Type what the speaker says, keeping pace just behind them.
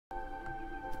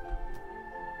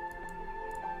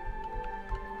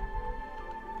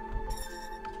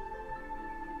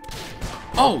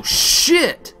Oh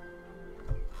shit!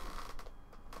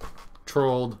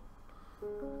 Trolled.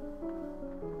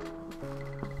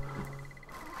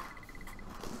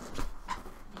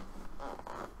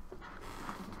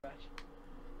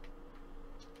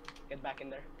 Get back in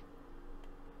there.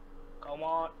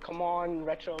 Come on,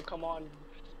 Retro, come on,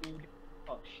 speed.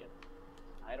 Oh shit.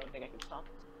 I don't think I can stop.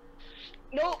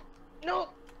 No! No!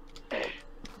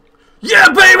 Yeah,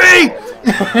 baby!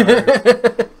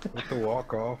 With the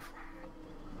walk off.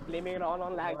 Blaming it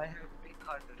on lag. I have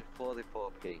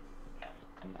 344p.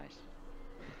 Nice.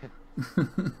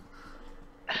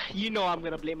 You know I'm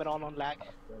gonna blame it on lag.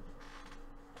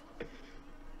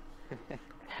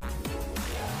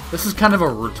 This is kind of a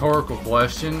rhetorical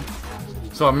question,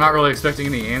 so I'm not really expecting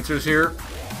any answers here.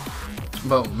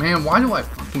 But man, why do I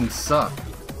fucking suck?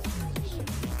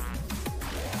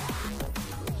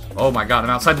 Oh my god, I'm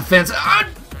outside the fence. Ah!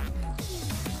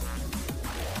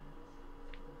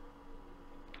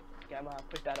 Okay, I'm gonna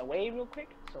push that away real quick.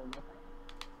 So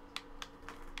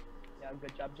yeah,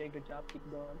 good job, Jay. Good job. Keep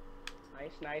going.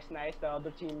 Nice, nice, nice. The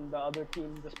other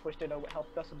team just pushed it away,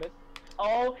 helped us a bit.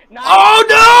 Oh, nice. Oh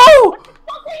no! What the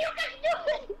fuck were you guys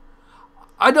doing?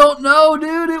 I don't know,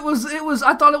 dude. It was.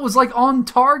 I thought it was like on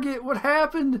target. What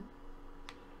happened?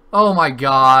 Oh my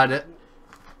god.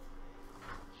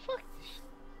 Fuck.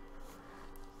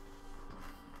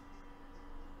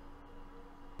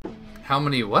 How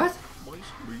many what?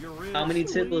 How many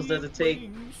tickles does it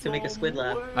take to make a squid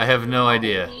laugh? I have no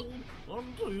idea.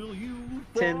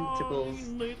 10 tickles.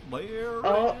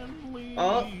 Oh,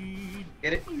 oh,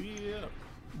 get it?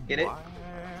 Get it?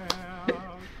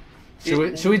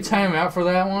 Should we time out for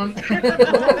that one?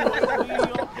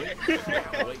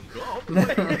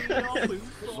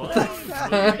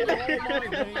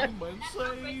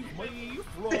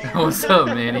 What's up,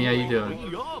 Manny? How you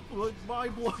doing?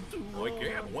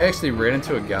 I actually ran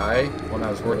into a guy when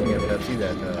I was working at Pepsi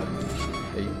that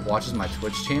watches my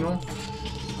Twitch channel.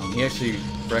 He actually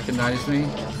recognized me,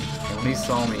 and when he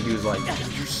saw me, he was like,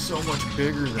 "Dude, you're so much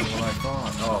bigger than what I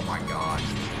thought." Oh my god.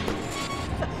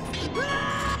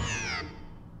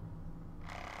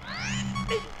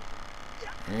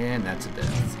 And that's a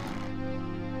death.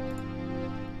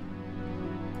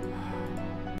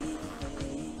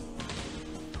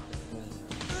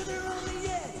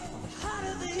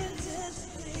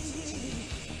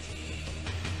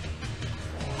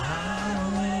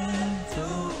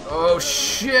 Oh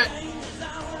shit!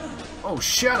 Oh,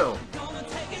 Shadow!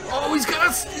 Oh, he's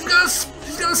gonna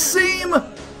seam!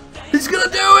 He's gonna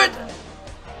do it!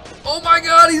 Oh my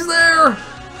god, he's there!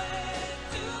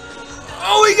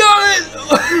 Oh, he got it!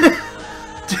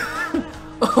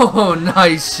 Oh,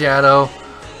 nice, Shadow.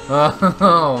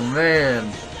 Oh,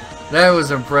 man. That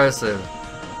was impressive.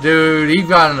 Dude, he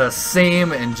got in a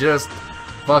seam and just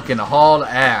fucking hauled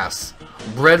ass.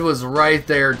 Bread was right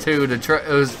there, too, to try.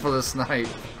 It was for the snipe.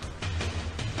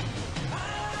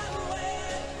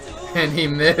 And he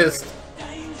missed.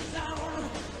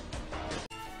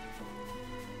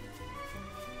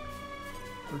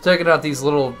 We're taking out these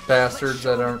little bastards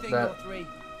that aren't that.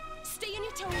 Stay on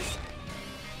your toes.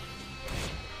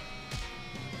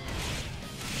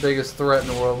 Biggest threat in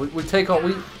the world. We take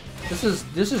on This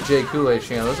is Jay Kool-Aid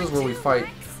channel. This is where we fight.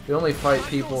 We only fight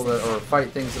people that or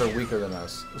fight things that are weaker than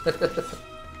us.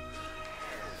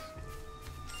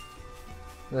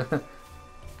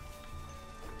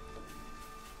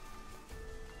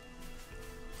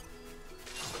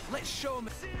 Let's show them.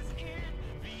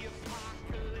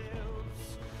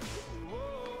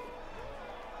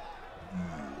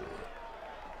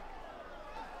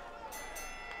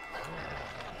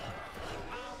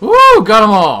 Woo! Got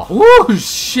them all. Woo!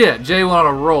 Shit! Jay went on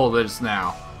a roll this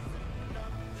now.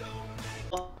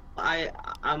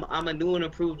 I'm a new and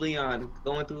improved Leon,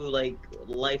 going through like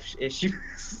life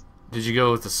issues. Did you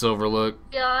go with the silver look?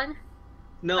 John,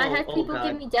 No, I had people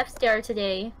give me death stare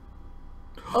today.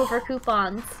 Over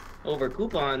coupons. Over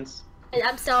coupons. And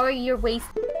I'm sorry you're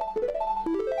wasting.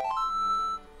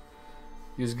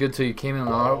 He was good till you came in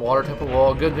on the water temple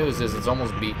wall. Good news is it's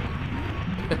almost beaten.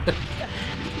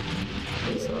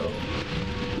 So.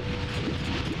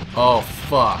 Oh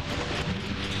fuck.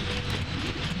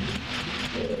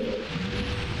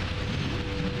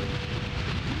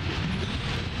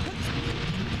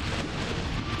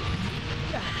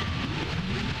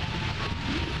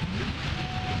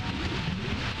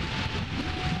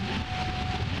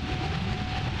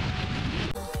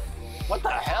 What the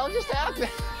hell just happened?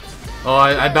 Oh,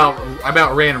 I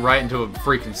about ran right into a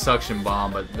freaking suction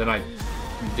bomb, but then I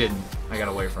didn't. I got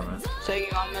away from it. So you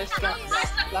almost got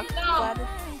stuck in the ladder?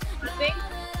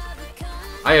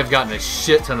 I have gotten a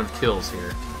shit ton of kills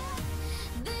here.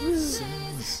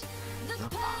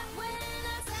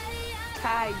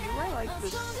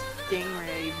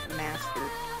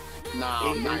 No,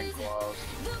 I'm not even close.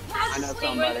 I know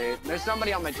somebody. There's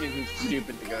somebody on my team who's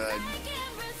stupid good.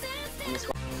 On the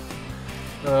squad.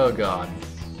 Oh god.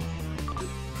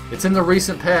 It's in the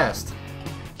recent past.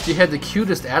 She had the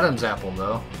cutest Adam's apple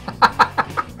though.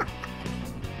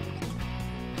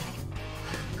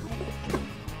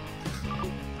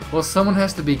 Well, someone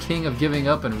has to be king of giving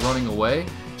up and running away.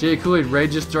 Jay Kool-Aid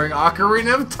rages during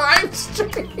Ocarina of Time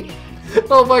stream.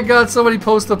 Oh my god, somebody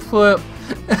post a clip.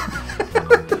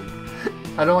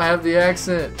 I don't have the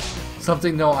accent.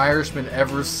 Something no Irishman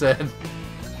ever said.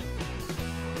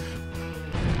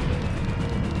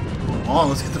 Come on,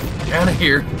 let's get the f out of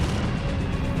here.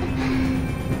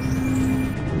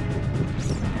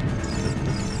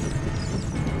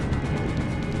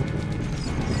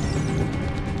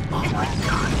 Oh my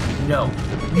god. No.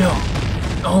 No.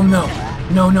 Oh no.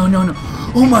 No, no, no, no.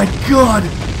 Oh my god!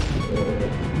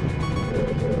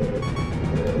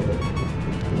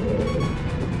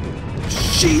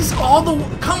 She's all the...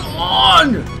 Come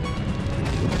on!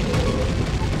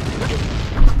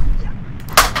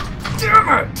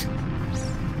 Damn it!